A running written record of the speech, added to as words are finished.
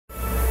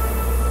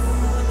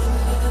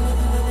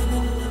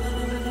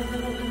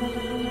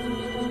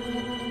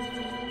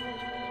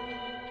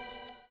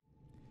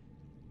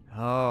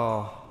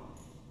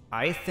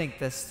I think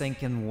this thing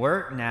can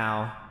work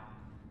now.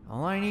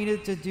 All I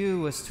needed to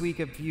do was tweak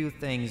a few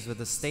things with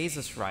the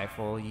stasis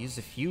rifle, use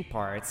a few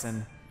parts,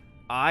 and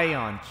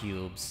ion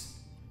cubes.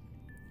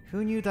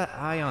 Who knew that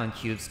ion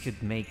cubes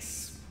could make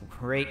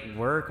great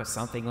work of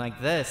something like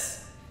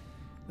this?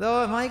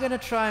 Though, am I gonna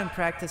try and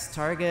practice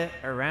target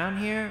around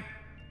here?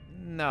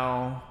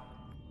 No.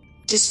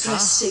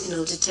 Distress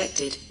signal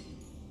detected.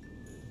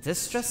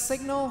 Distress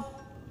signal?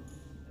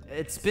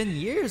 It's been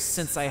years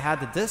since I had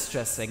the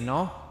distress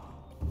signal.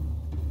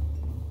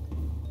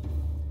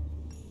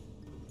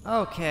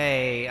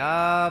 Okay,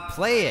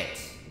 play it.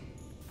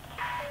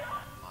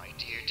 My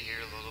dear, dear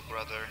little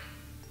brother.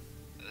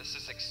 This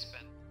is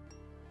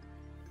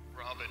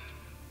Robin.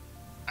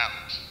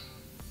 Out.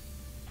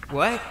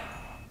 What?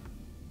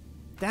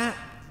 That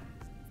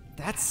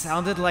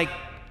sounded like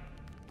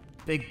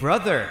Big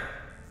Brother.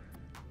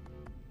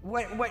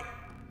 What?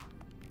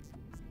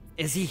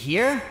 Is he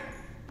here?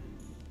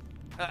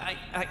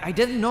 I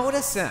didn't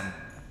notice him.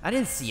 I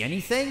didn't see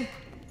anything.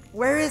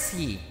 Where is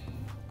he?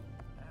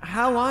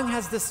 How long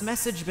has this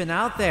message been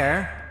out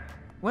there?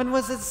 When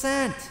was it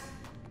sent?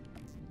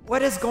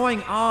 What is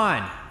going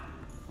on?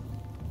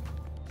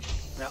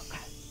 No.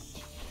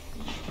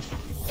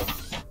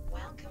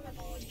 Welcome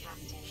aboard,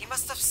 Captain. He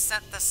must have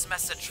sent this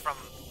message from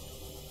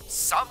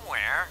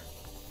somewhere.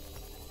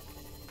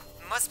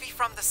 It must be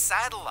from the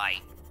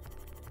satellite.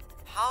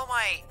 How am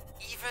I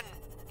even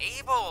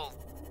able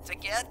to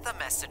get the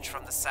message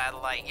from the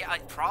satellite? Yeah,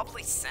 it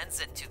probably sends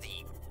it to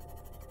the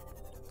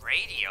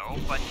radio,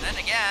 but then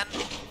again...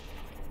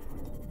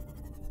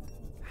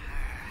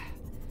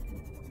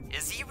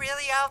 Is he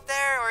really out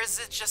there, or is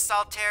it just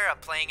Alterra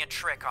playing a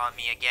trick on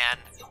me again?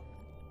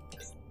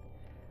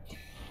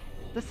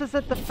 This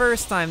isn't the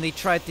first time they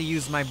tried to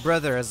use my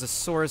brother as a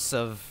source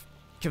of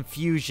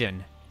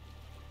confusion.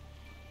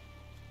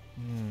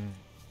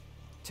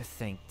 To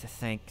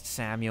think,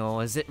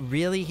 Samuel. Is it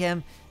really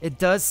him? It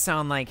does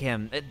sound like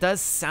him. It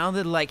does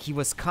sounded like he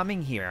was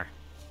coming here.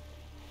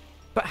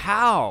 But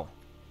how?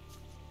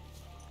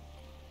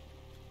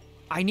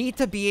 I need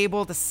to be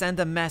able to send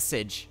a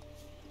message.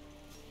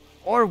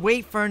 Or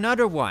wait for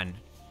another one.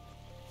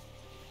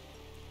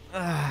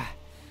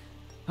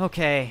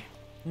 Okay,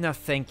 enough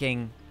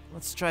thinking.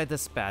 Let's try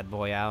this bad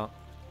boy out.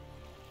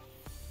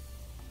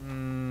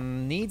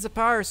 Needs a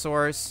power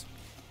source.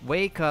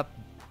 Wake up,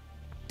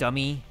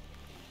 dummy.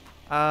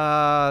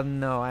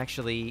 No,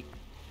 actually,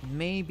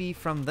 maybe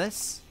from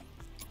this?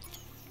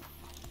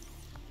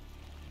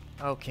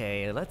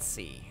 Okay, let's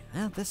see.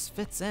 This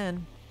fits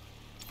in.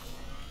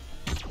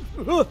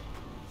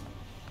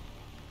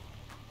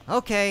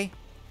 Okay.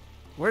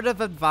 Word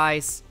of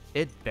advice,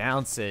 it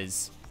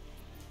bounces.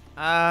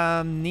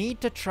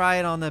 Need to try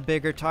it on a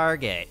bigger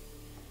target.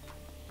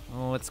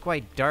 Oh, it's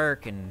quite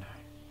dark and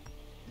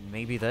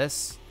maybe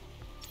this.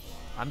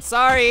 I'm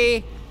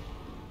sorry!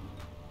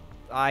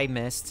 I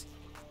missed.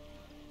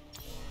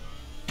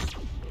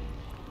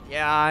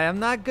 Yeah, I'm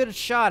not good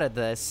shot at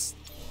this.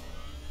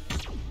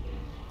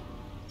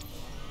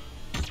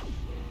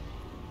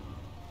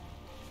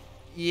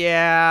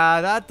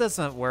 Yeah, that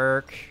doesn't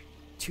work.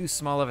 Too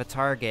small of a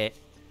target.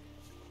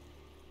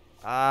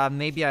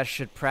 Maybe I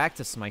should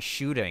practice my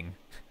shooting.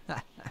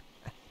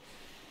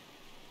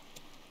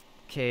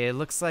 Okay, it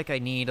looks like I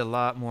need a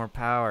lot more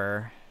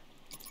power.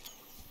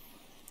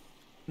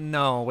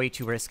 No, way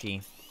too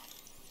risky.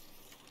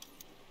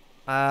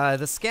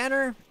 The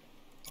scanner?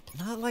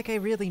 Not like I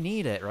really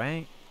need it,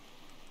 right?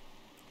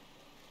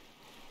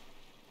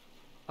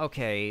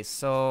 Okay,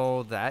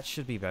 so that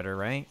should be better,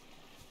 right?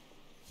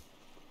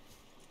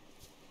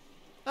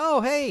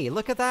 Oh, hey,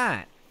 look at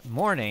that!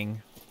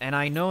 Morning. And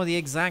I know the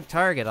exact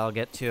target I'll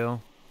get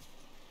to.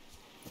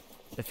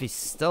 If he's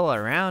still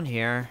around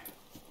here.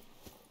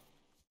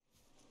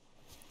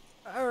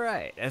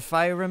 Alright, if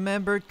I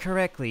remembered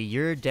correctly,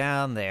 you're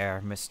down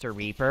there, Mr.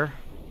 Reaper.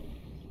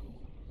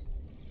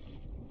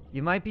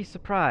 You might be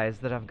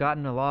surprised that I've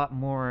gotten a lot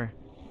more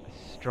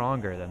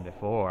stronger than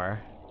before.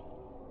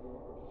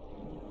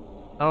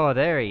 Oh,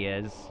 there he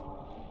is.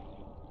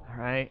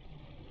 Alright.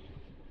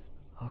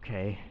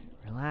 Okay,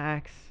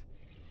 relax.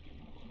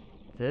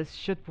 This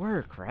should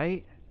work,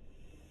 right?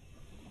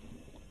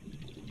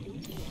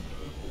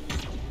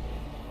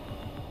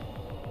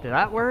 Did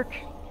that work?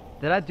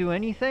 Did I do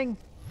anything?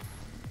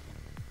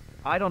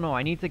 I don't know,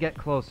 I need to get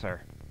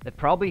closer. It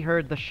probably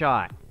heard the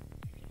shot.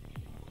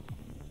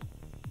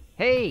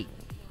 Hey!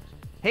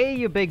 Hey,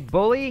 you big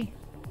bully!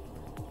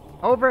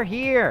 Over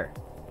here!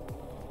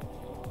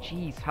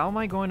 Jeez, how am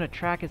I going to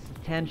track its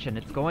attention?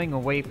 It's going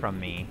away from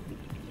me.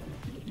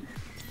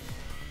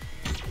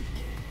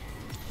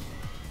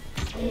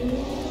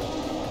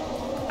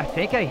 I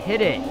think I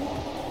hit it.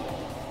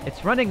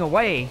 It's running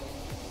away.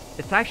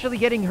 It's actually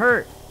getting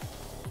hurt.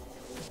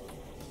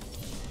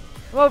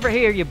 Come over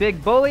here, you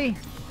big bully!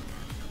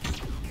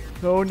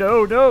 No,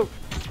 no, no!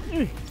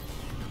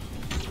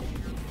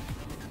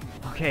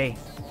 Okay,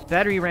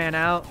 battery ran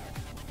out.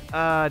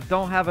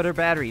 Don't have other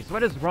batteries.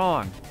 What is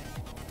wrong?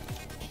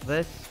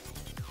 This...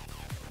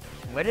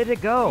 Where did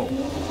it go?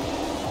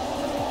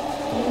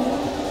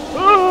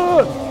 Oh!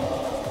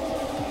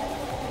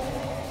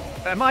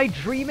 Am I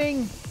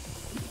dreaming?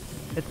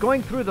 It's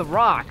going through the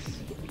rocks.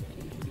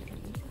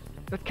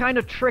 What kind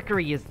of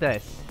trickery is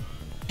this?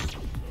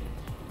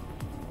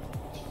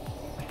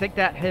 I think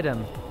that hit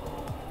him.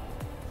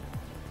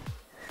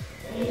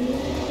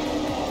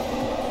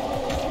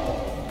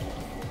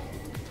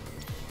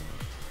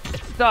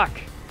 It's stuck.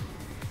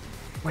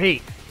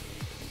 Wait.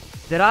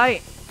 Did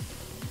I...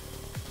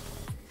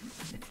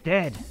 It's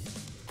dead.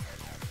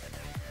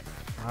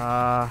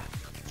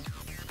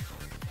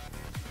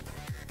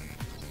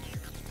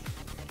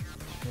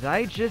 Did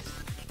I just...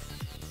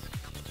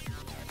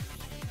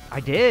 I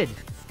did.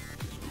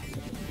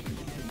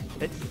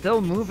 It's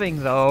still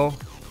moving, though.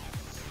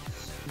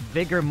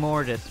 Vigor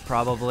Mortis,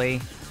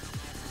 probably.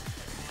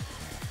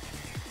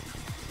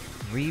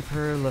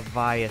 Reaper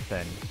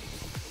Leviathan.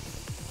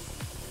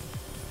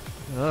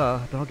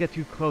 Ugh, don't get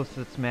too close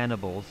to its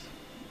mandibles.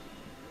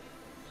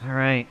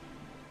 Alright.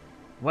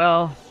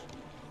 Well,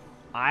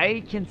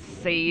 I can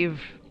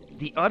save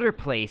the other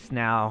place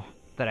now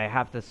that I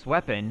have this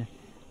weapon.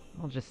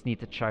 I'll just need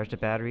to charge the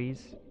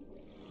batteries.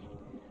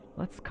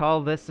 Let's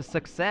call this a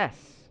success.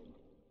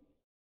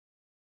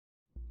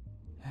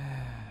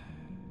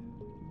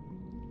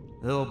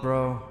 Little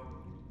bro,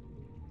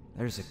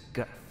 there's a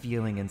gut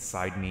feeling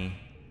inside me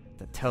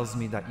that tells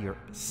me that you're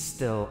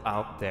still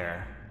out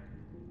there.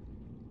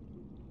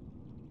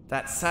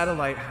 That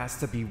satellite has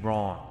to be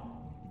wrong.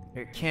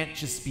 It can't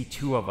just be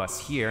two of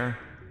us here.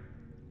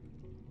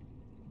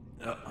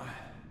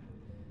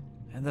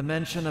 And the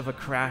mention of a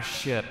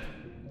crashed ship,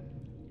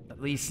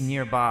 at least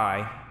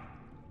nearby,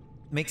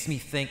 makes me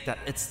think that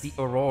it's the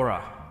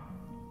Aurora.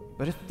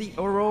 But if the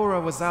Aurora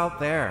was out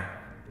there,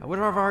 I would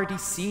have already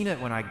seen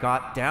it when I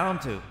got down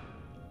to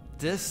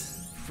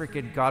this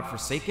freaking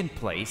godforsaken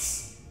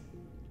place.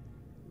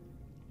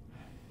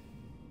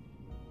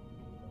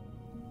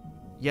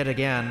 Yet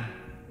again,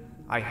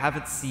 I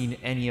haven't seen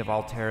any of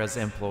Alterra's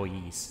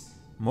employees,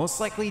 most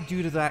likely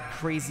due to that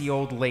crazy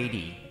old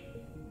lady.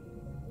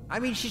 I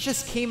mean, she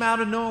just came out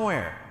of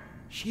nowhere.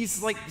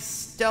 She's like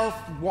stealth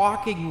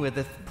walking with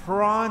a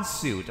prawn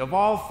suit, of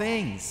all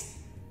things.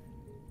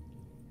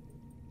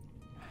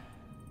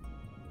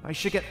 I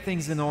should get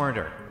things in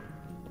order.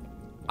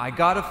 I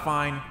gotta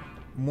find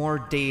more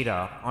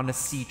data on the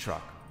sea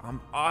truck. I'm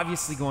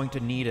obviously going to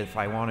need it if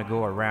I want to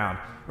go around,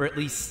 or at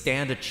least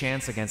stand a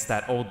chance against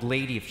that old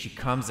lady if she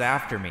comes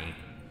after me.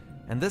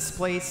 And this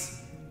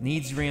place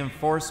needs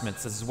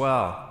reinforcements as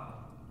well.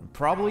 I'm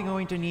probably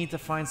going to need to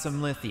find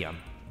some lithium.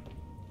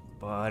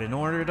 But in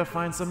order to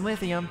find some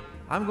lithium,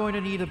 I'm going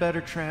to need a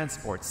better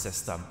transport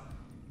system.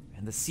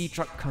 And the sea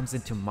truck comes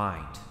into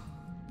mind.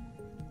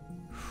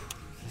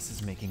 This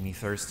is making me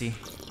thirsty.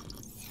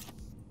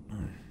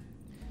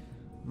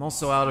 I'm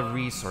also out of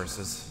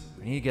resources.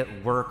 I need to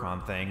get work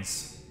on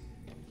things.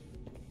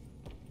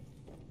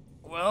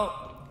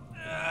 Well,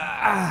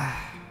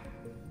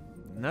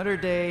 another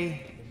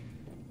day,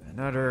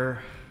 another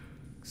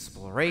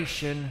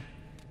exploration,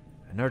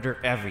 another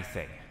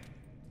everything.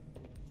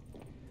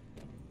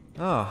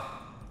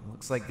 Oh,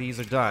 looks like these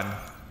are done.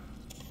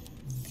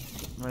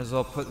 Might as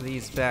well put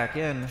these back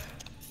in.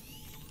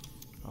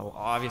 I'll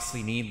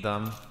obviously need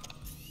them.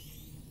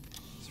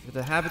 As for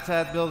the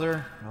habitat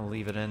builder, I'll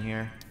leave it in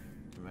here.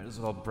 Might as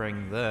well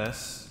bring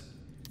this.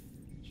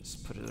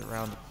 Just put it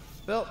around the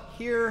belt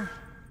here.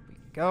 We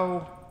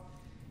go.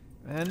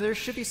 And there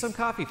should be some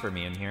coffee for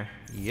me in here.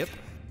 Yep.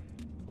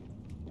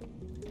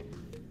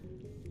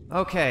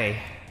 Okay,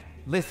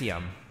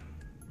 lithium.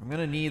 I'm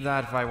gonna need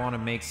that if I want to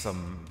make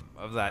some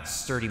of that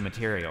sturdy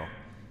material.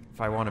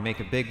 If I want to make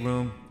a big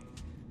room.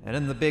 And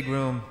in the big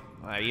room,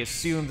 I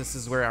assume this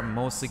is where I'm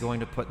mostly going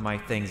to put my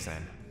things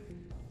in.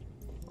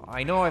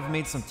 I know I've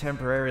made some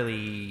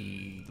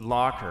temporarily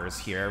lockers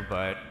here,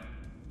 but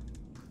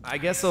I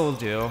guess it'll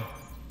do.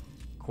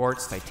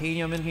 Quartz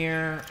titanium in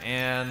here,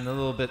 and a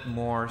little bit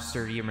more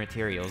sturdier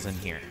materials in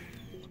here.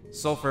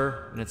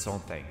 Sulfur and its own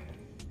thing.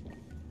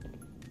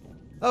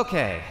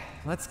 Okay,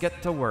 let's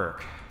get to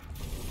work.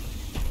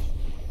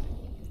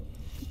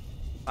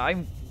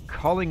 I'm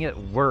calling it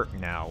work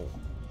now.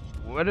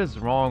 What is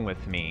wrong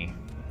with me?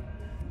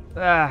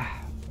 I'm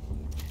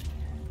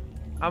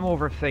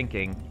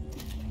overthinking.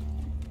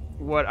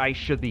 What I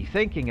should be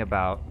thinking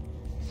about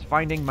is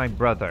finding my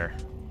brother.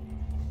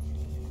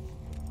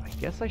 I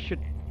guess I should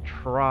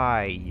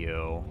try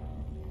you.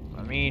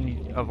 I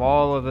mean, of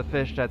all of the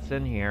fish that's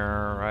in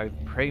here, I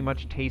pretty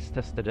much taste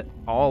tested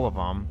all of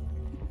them.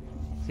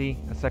 See,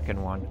 a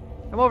second one.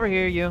 Come over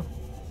here, you.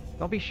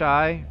 Don't be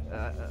shy.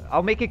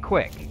 I'll make it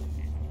quick.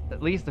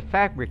 At least the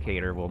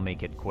fabricator will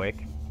make it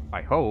quick.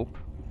 I hope.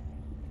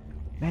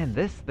 Man,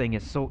 this thing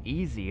is so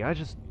easy. I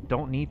just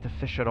don't need to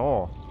fish at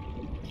all.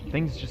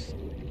 Things just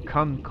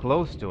come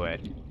close to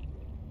it.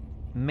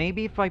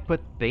 Maybe if I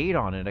put bait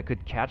on it, I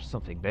could catch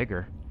something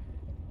bigger.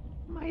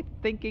 Am I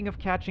thinking of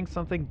catching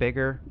something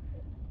bigger?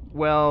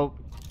 Well,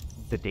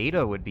 the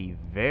data would be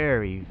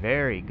very,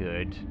 very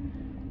good.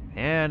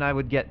 And I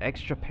would get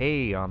extra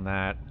pay on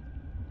that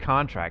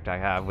contract I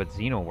have with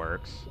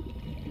XenoWorks.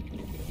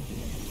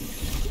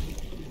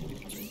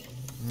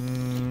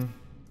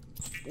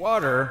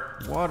 Water.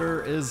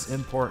 Water is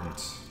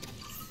important.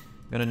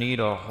 Gonna need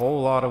a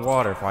whole lot of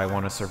water if I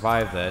want to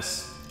survive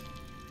this.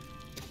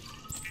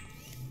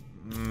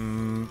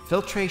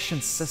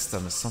 Filtration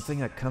system is something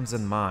that comes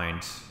in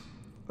mind.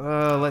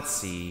 Let's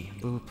see.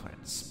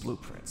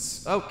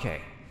 Blueprints.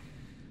 Okay.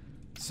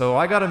 So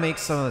I gotta make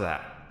some of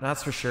that.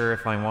 That's for sure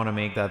if I want to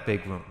make that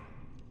big room.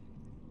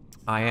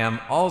 I am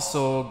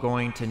also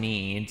going to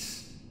need...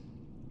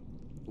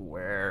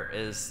 Where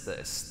is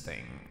this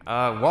thing?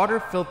 Water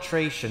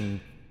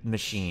filtration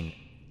machine.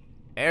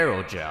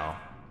 Aerogel.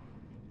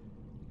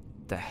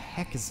 The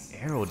heck is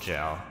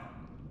aerogel?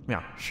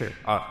 Yeah, sure.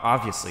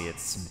 Obviously,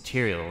 it's a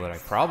material that I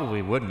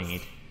probably would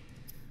need.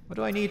 What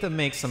do I need to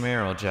make some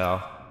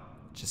aerogel?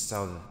 Just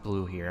out of the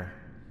blue here.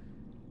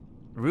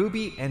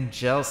 Ruby and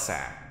gel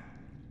sac.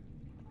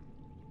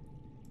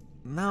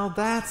 Now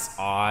that's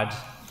odd.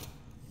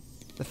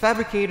 The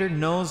fabricator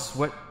knows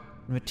what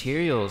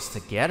materials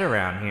to get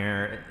around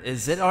here.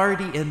 Is it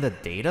already in the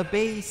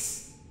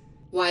database?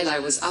 While I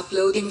was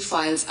uploading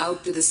files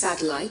out to the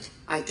satellite,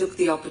 I took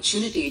the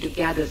opportunity to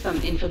gather some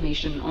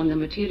information on the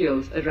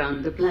materials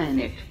around the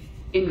planet.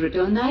 In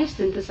return, I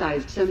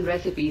synthesized some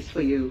recipes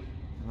for you.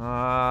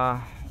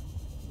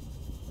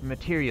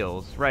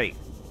 Materials, right.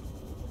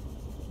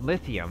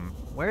 Lithium.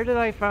 Where did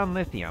I find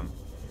lithium?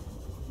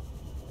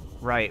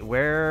 Right,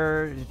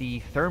 where the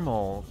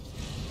thermal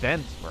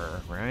vents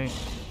were, right?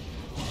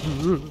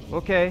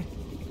 Okay.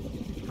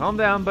 Calm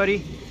down,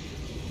 buddy.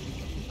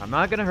 I'm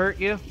not gonna hurt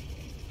you.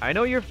 I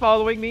know you're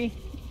following me.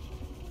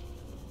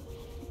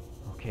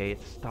 Okay,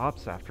 it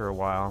stops after a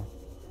while.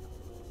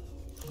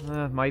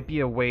 Might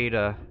be a way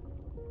to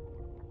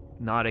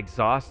not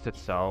exhaust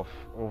itself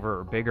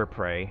over bigger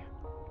prey.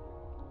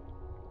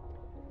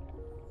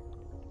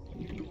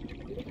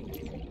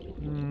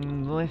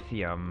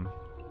 Lithium.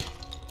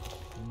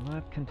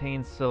 That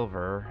contains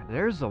silver.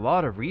 There's a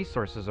lot of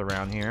resources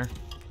around here.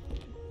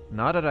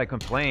 Not that I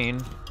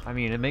complain. I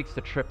mean, it makes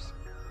the trips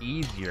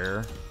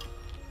easier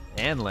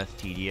and less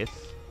tedious.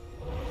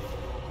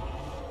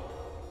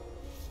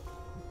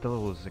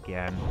 Those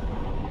again.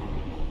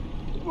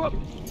 Whoop.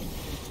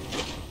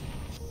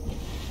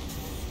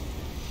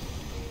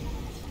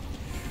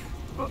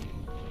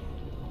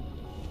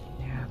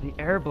 Yeah, the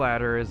air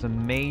bladder is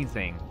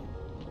amazing.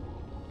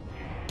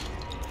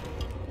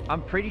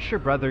 I'm pretty sure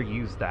Brother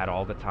used that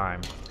all the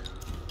time.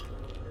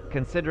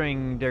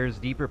 Considering there's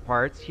deeper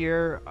parts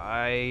here,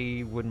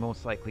 I would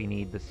most likely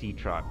need the sea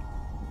truck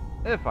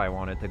if I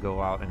wanted to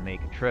go out and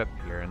make a trip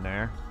here and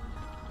there.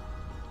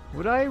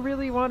 Would I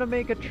really want to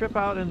make a trip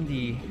out in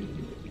the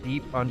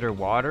deep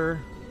underwater?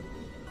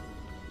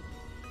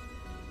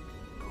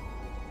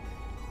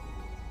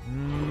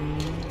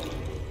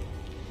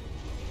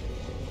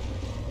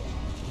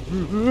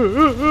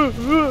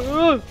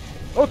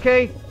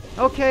 Okay,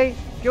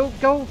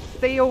 go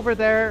stay over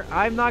there.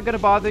 I'm not gonna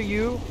bother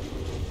you.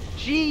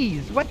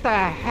 Jeez, what the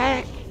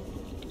heck?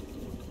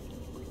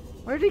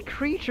 Why are the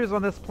creatures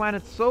on this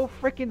planet so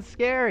freaking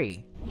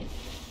scary?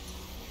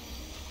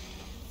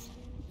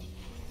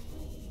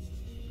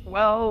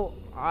 Well,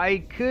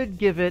 I could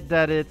give it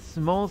that it's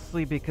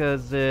mostly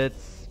because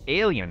it's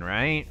alien,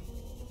 right?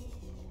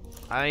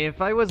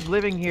 If I was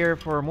living here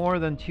for more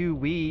than 2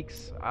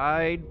 weeks,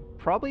 I'd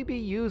probably be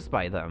used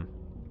by them.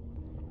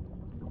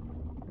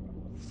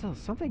 So,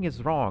 something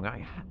is wrong.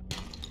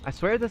 I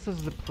swear this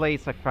is the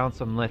place I found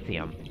some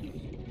lithium.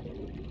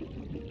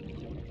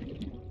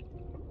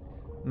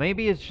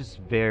 Maybe it's just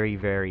very,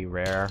 very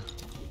rare.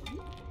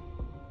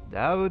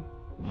 That would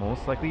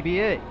most likely be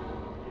it.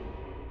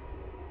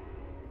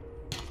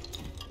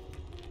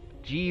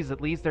 Geez, at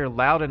least they're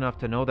loud enough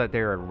to know that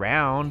they're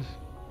around.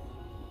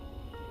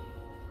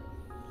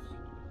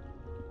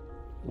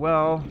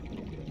 Well,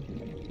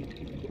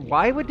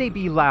 why would they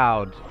be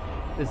loud?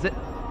 Is it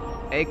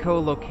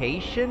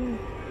echolocation?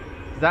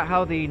 Is that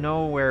how they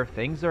know where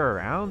things are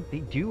around? They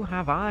do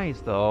have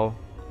eyes, though.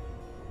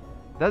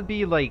 That'd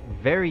be, like,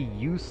 very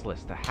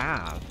useless to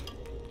have.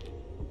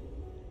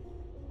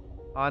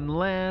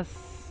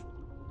 Unless...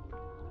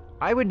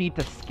 I would need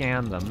to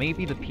scan them.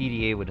 Maybe the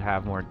PDA would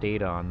have more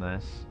data on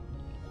this.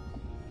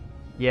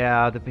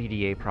 Yeah, the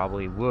PDA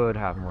probably would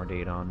have more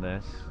data on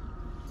this.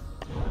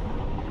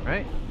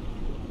 Right?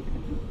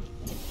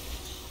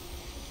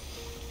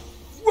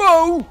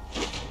 Whoa!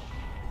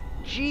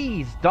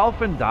 Jeez,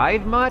 dolphin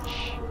dive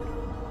much?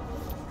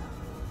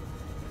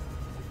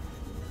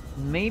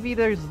 Maybe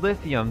there's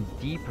lithium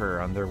deeper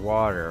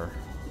underwater.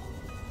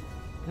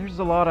 There's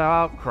a lot of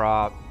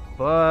outcrop,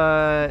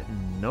 but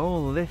no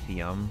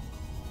lithium.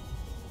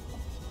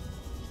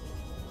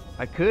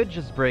 I could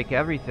just break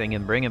everything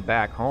and bring it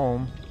back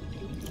home.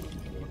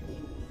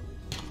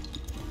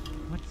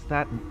 What's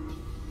that?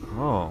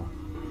 Oh.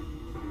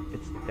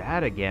 It's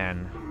that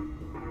again.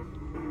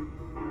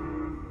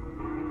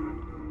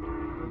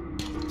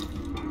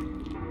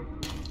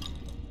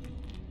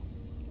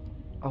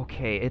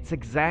 Okay, it's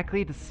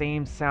exactly the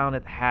same sound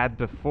it had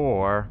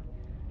before.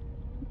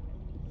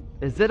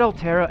 Is it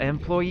Alterra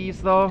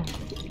employees, though?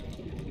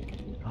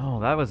 Oh,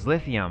 that was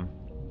lithium.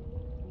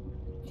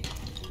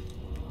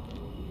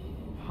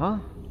 Huh?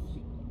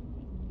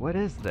 What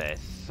is this?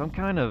 Some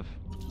kind of...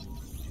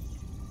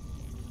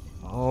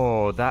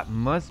 Oh, that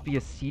must be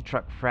a sea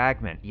truck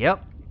fragment.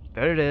 Yep,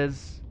 there it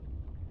is.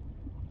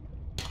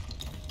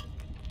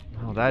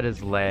 Oh, that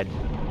is lead,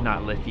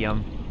 not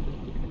lithium.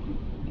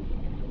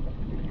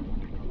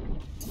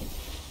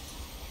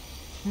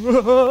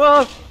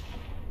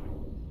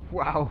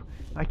 Wow,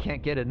 I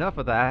can't get enough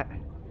of that.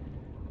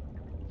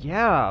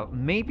 Yeah,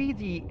 maybe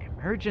the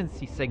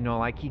emergency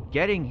signal I keep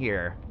getting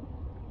here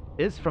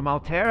is from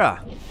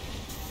Alterra.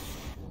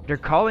 They're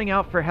calling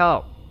out for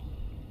help.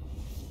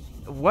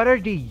 What are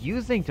they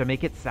using to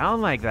make it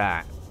sound like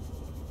that?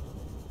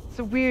 It's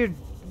a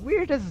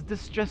weirdest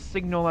distress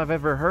signal I've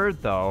ever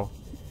heard, though.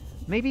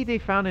 Maybe they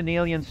found an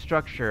alien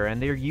structure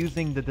and they're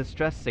using the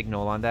distress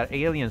signal on that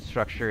alien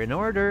structure in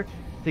order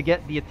to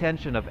get the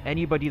attention of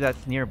anybody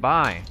that's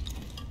nearby.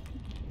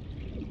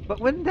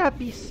 But wouldn't that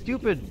be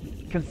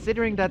stupid,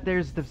 considering that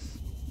there's this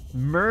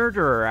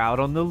murderer out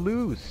on the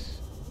loose?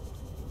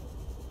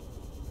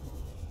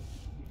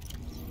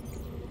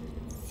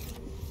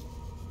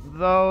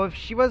 Though, if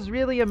she was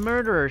really a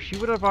murderer, she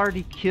would have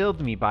already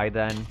killed me by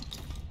then.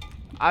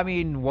 I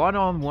mean,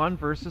 one-on-one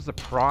versus a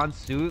prawn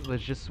suit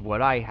was just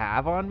what I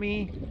have on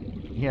me?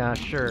 Yeah,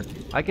 sure.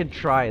 I can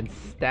try and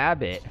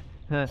stab it.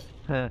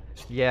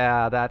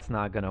 Yeah, that's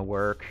not gonna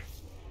work.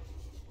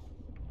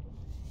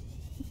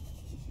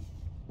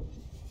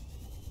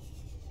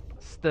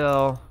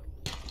 Still.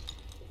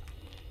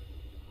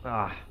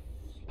 Ah,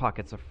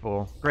 pockets are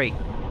full. Great.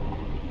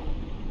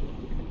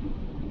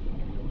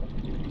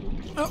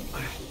 Oh.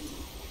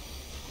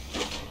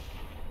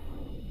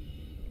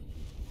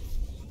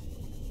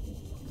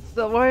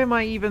 So why am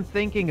I even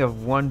thinking of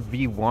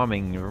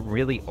 1v1ing a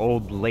really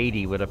old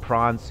lady with a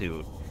prawn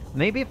suit?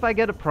 Maybe if I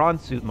get a prawn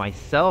suit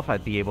myself,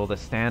 I'd be able to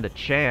stand a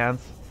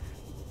chance.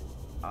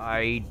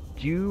 I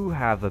do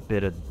have a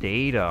bit of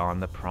data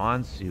on the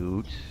prawn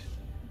suit.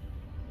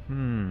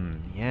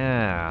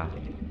 Yeah.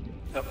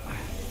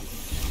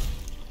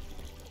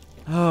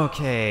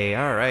 Okay,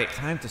 alright,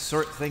 time to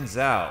sort things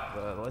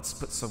out. Let's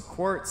put some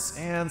quartz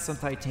and some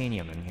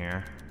titanium in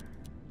here.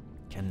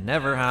 Can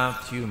never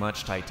have too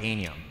much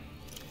titanium.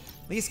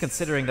 At least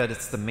considering that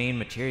it's the main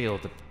material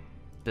to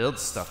build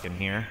stuff in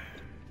here.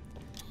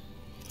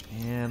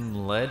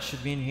 And lead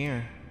should be in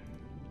here.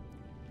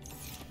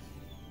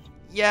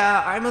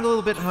 Yeah, I'm a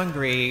little bit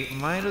hungry.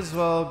 Might as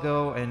well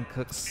go and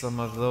cook some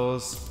of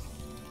those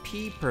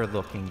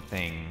peeper-looking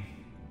thing.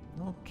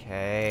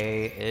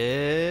 Okay,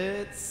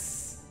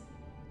 it's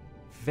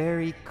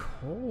very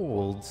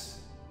cold.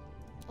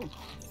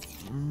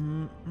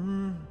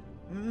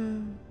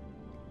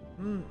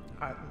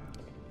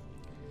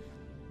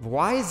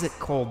 Why is it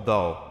cold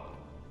though?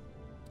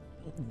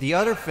 The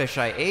other fish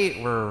I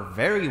ate were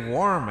very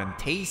warm and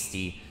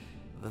tasty.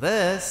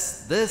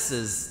 This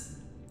is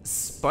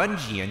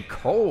spongy and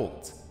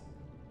cold.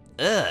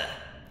 Ugh.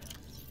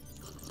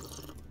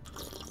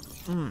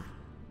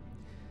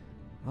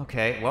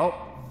 Okay,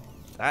 well,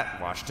 that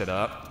washed it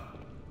up.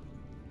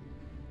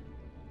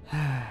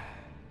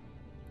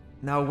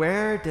 Now,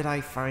 where did I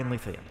finally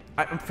find it?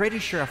 I'm pretty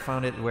sure I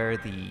found it where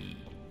the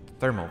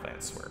thermal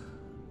vents were.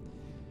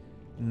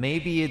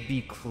 Maybe it'd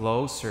be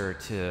closer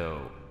to...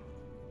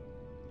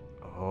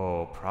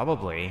 Oh,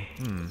 probably.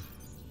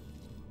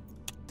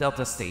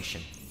 Delta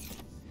Station.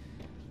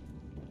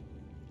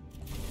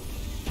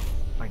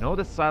 I know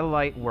the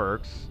satellite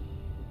works,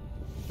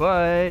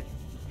 but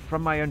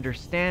from my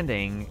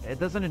understanding, it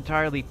doesn't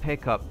entirely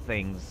pick up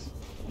things.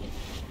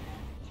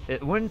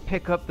 It wouldn't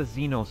pick up the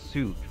Xeno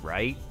suit,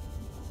 right?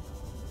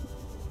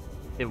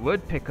 It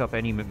would pick up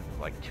any,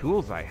 like,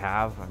 tools I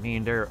have. I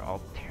mean, they're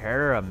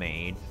Alterra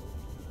made.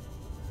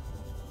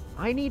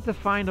 I need to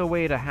find a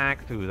way to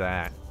hack through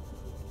that.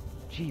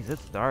 Jeez,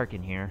 it's dark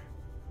in here.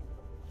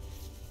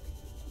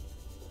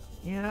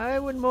 Yeah, I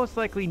would most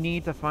likely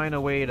need to find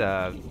a way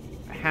to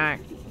hack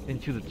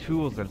into the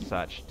tools and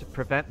such to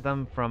prevent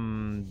them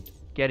from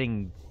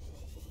getting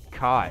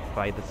caught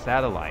by the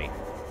satellite.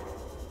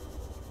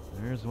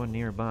 There's one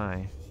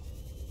nearby.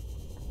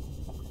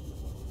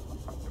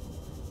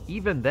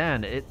 Even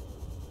then,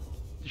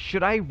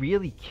 should I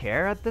really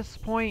care at this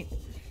point?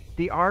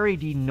 They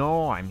already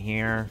know I'm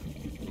here.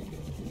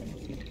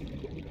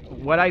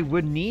 What I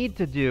would need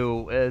to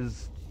do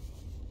is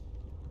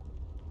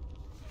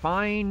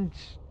find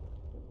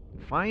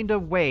a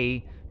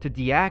way to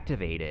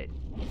deactivate it.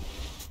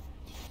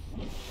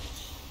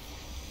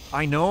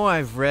 I know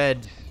I've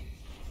read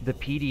the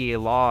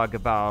PDA log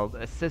about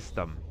a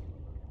system.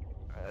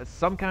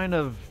 Some kind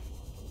of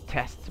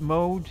test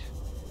mode.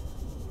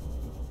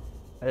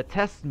 A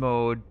test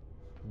mode.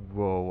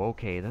 Whoa,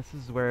 okay, this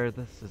is where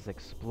this is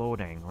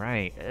exploding.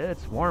 Right,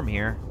 it's warm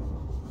here.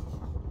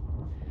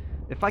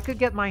 If I could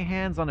get my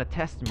hands on a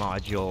test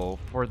module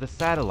for the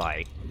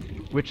satellite,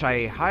 which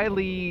I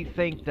highly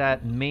think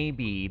that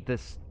maybe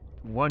this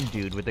one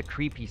dude with a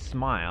creepy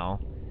smile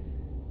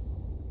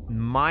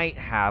might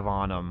have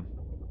on him.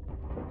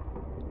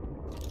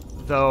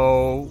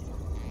 Though,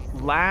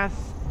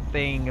 last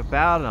thing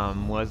about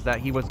him was that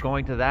he was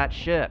going to that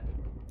ship.